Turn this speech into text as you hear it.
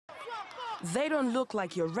They don't look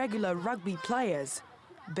like your regular rugby players,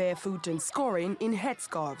 barefoot and scoring in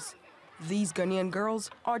headscarves. These Ghanaian girls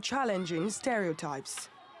are challenging stereotypes.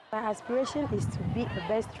 My aspiration is to be the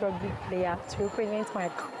best rugby player to represent my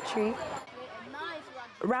country.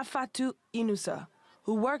 Rafatu Inusa,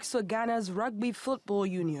 who works for Ghana's Rugby Football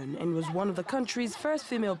Union and was one of the country's first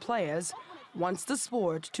female players, wants the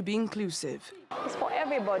sport to be inclusive. It's for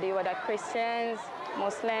everybody, whether Christians,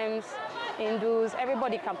 Muslims, Hindus,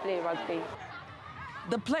 everybody can play rugby.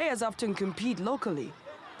 The players often compete locally,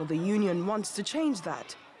 but the union wants to change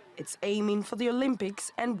that. It's aiming for the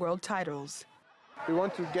Olympics and world titles. We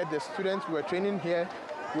want to get the students who are training here,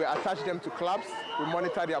 we attach them to clubs, we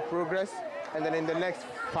monitor their progress, and then in the next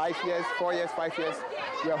 5 years, 4 years, 5 years,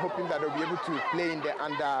 we are hoping that they'll be able to play in the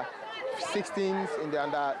under 16s, in the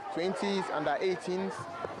under 20s, under 18s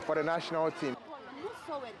for the national team.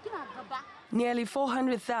 Nearly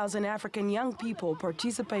 400,000 African young people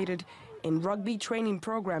participated in rugby training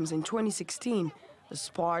programs in 2016 as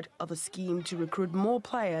part of a scheme to recruit more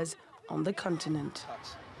players on the continent.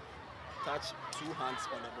 Touch 2 hands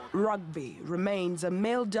on the ball. Rugby remains a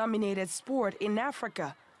male-dominated sport in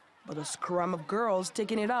Africa, but a scrum of girls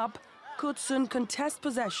taking it up could soon contest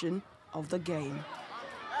possession of the game.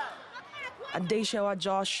 Adesewa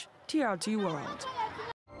Josh, TRT World.